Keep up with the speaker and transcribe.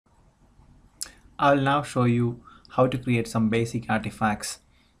I'll now show you how to create some basic artifacts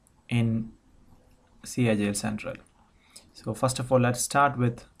in CA Agile Central. So first of all, let's start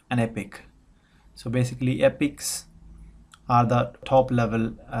with an epic. So basically epics are the top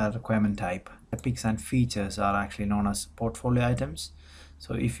level requirement type. Epics and features are actually known as portfolio items.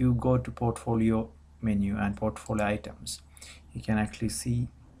 So if you go to portfolio menu and portfolio items, you can actually see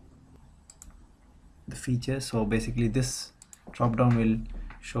the features. So basically this drop down will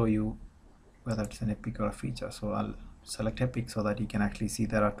show you whether it's an epic or a feature. So I'll select epic so that you can actually see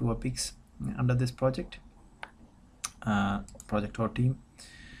there are two epics under this project or team.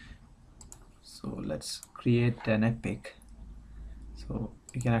 So let's create an epic. So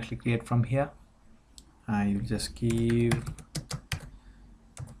you can actually create from here. You'll just give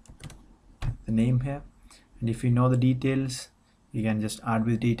the name here, and if you know the details, you can just add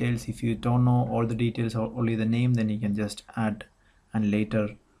with details. If you don't know all the details or only the name, then you can just add and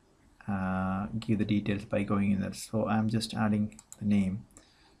later give the details by going in there. So I'm just adding the name,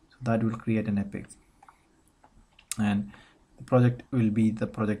 so that will create an epic, and the project will be the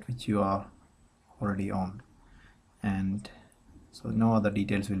project which you are already on, and so no other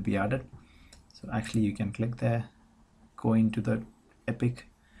details will be added. So actually you can click there, go into the epic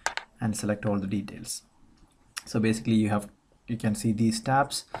and select all the details. So basically you can see these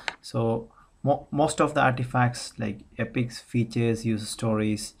tabs. So most of the artifacts like epics, features, user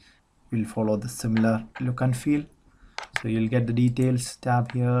stories will follow the similar look and feel. So you'll get the details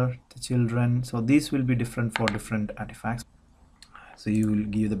tab here, the children. So these will be different for different artifacts. So you will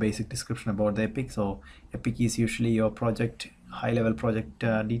give the basic description about the epic. So epic is usually your project, high level project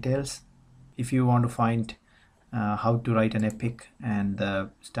details. If you want to find how to write an epic and the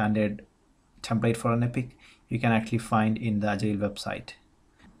standard template for an epic, you can actually find in the Agile website.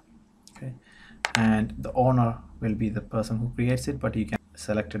 Okay, and the owner will be the person who creates it, but you can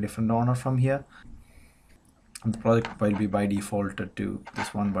select a different owner from here. And the project will be by default to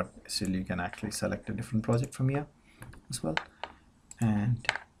this one, but still you can actually select a different project from here as well. And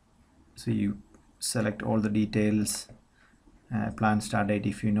so you select all the details, planned start date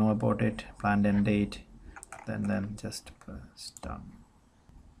if you know about it, planned end date, then just press done.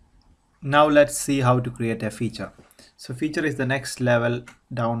 Now let's see how to create a feature. So feature is the next level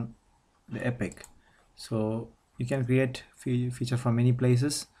down the epic. So you can create feature from many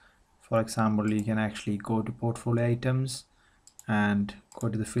places. For example, you can actually go to portfolio items and go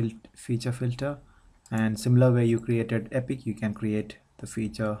to the feature filter, and similar way you created epic, you can create the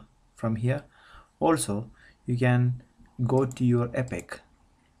feature from here. Also you can go to your epic,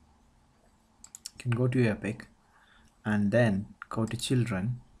 and then go to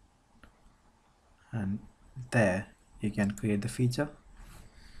children, and there you can create the feature.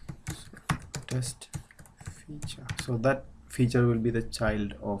 So, test feature, so that feature will be the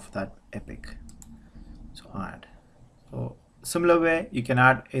child of that epic. So add. So similar way you can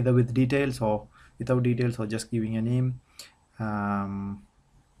add either with details or without details, or just giving a name.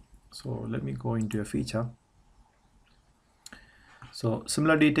 So let me go into a feature. So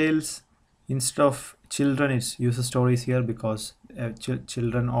similar details, instead of children it's user stories here, because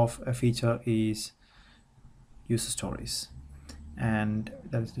children of a feature is user stories, and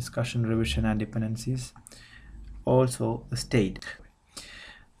there is discussion, revision and dependencies. Also the state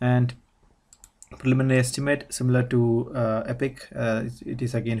and preliminary estimate, similar to epic. It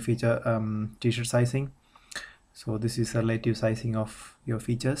is again feature t-shirt sizing. So this is a relative sizing of your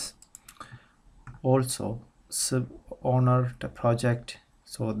features. Also sub owner, the project,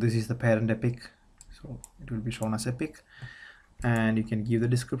 so this is the parent epic, so it will be shown as epic, and you can give the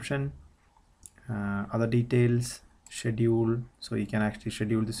description, other details, schedule, so you can actually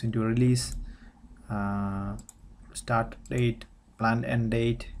schedule this into a release, start date, planned end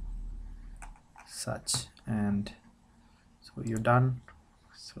date, such, and so you're done.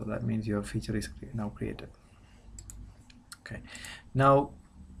 So that means your feature is now created. Okay, now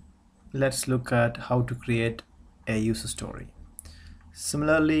let's look at how to create a user story.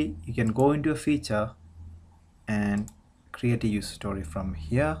 Similarly, you can go into a feature and create a user story from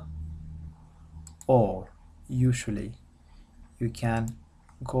here, or usually you can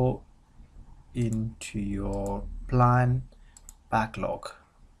go into your plan backlog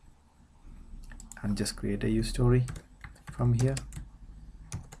and just create a user story from here.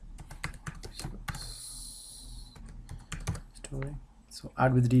 Story. So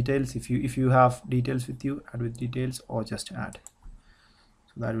add with details. If you have details with you, add with details, or just add.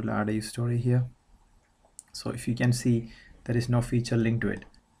 So that will add a user story here. So if you can see, there is no feature linked to it,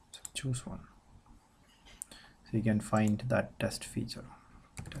 so choose one. So you can find that test feature,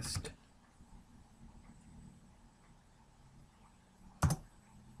 test.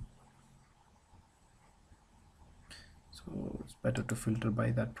 better to filter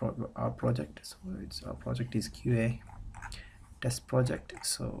by that our project. So it's our project is QA test project.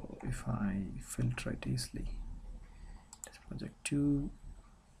 So if I filter it easily, test project 2,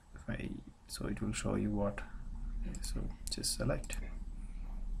 so it will show you what. So just select.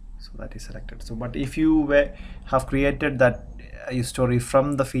 So that is selected. So but if you have created that story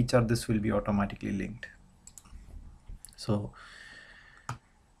from the feature, this will be automatically linked. So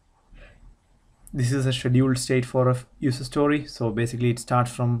this is a scheduled state for a user story. So basically it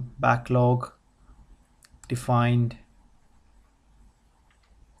starts from backlog, defined,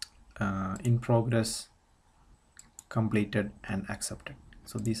 in progress, completed, and accepted.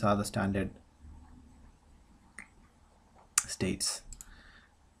 So these are the standard states.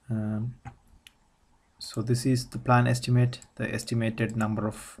 So this is the plan estimate, the estimated number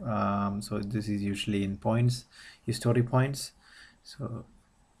of so this is usually in points, your story points. So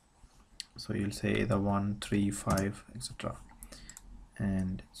you'll say the 1, 3, 5, etc.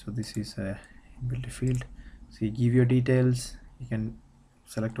 And so this is a inbuilt field. So you give your details, you can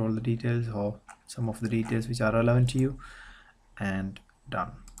select all the details or some of the details which are relevant to you, and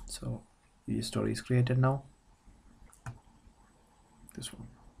done. So your story is created now, this one.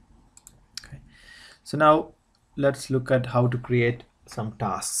 Okay, so now let's look at how to create some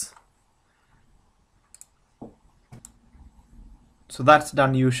tasks. So that's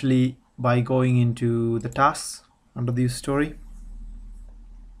done usually by going into the tasks under the story,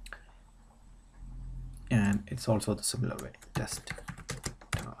 and it's also the similar way, test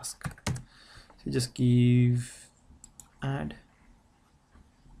task. So just give add.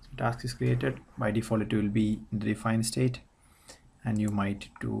 So task is created. By default it will be in the defined state, and you might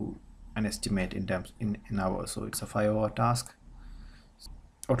do an estimate in terms in hours. So it's a 5-hour task.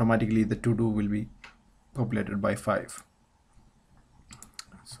 Automatically the to do will be populated by 5.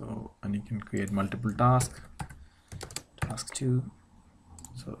 So, and you can create multiple tasks, task 2.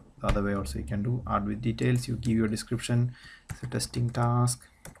 So the other way also you can do, add with details. You give your description. So testing task.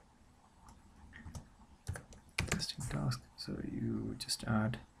 So you just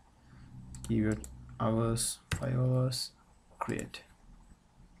add, give your hours, 5 hours, create.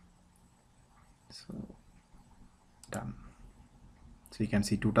 So done. So you can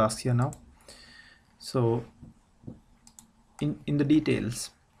see 2 tasks here now. So in the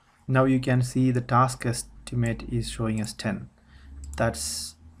details, now you can see the task estimate is showing as 10.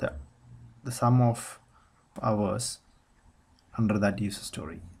 That's the sum of hours under that user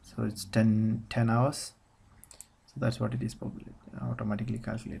story. So it's 10 hours. So that's what it is automatically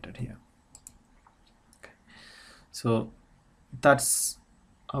calculated here. Okay. So that's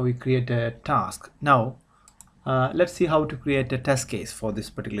how we create a task. Now let's see how to create a test case for this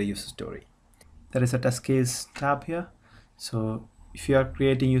particular user story. There is a test case tab here. So if you are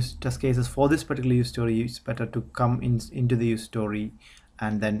creating test cases for this particular user story, it's better to come into the user story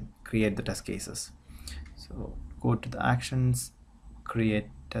and then create the test cases. So go to the actions, create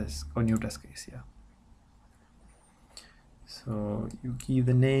test or new test case here. So you give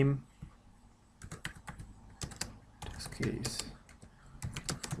the name, test case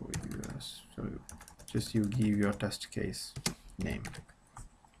for US. So just you give your test case name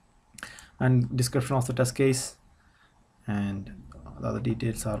and description of the test case, and the other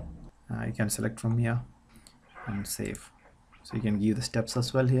details are you can select from here and save. So you can give the steps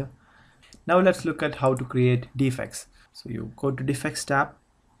as well here. Now let's look at how to create defects. So you go to defects tab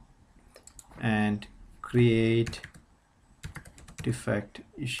and create defect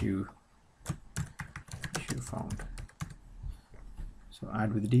issue found. So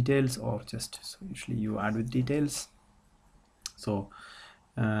add with details, or just, so usually you add with details. So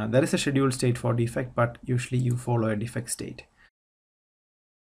there is a scheduled state for defect, but usually you follow a defect state.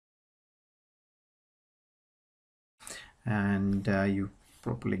 And you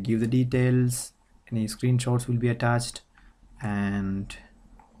properly give the details. Any screenshots will be attached, and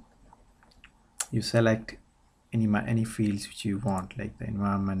you select any fields which you want, like the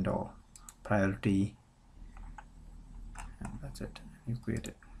environment or priority, and that's it. You create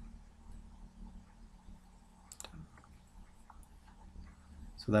it.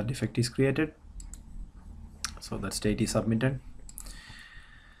 So that defect is created. So that state is submitted.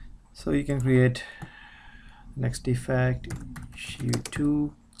 So you can create next defect issue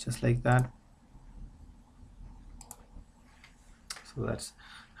 2, just like that. So that's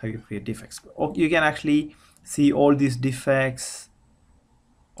how you create defects. Or you can actually see all these defects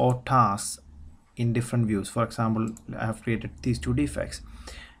or tasks in different views. For example, I have created these 2 defects.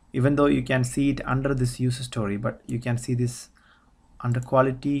 Even though you can see it under this user story, but you can see this under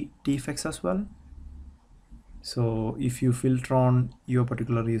quality defects as well. So if you filter on your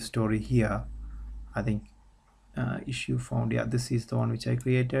particular user story here, I think issue found. Yeah, this is the one which I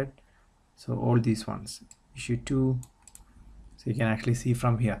created. So all these ones, issue 2. So you can actually see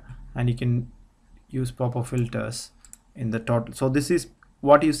from here, and you can use pop-up filters in the total. So this is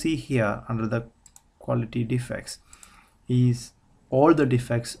what you see here under the quality defects is all the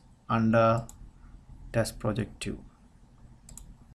defects under test project 2.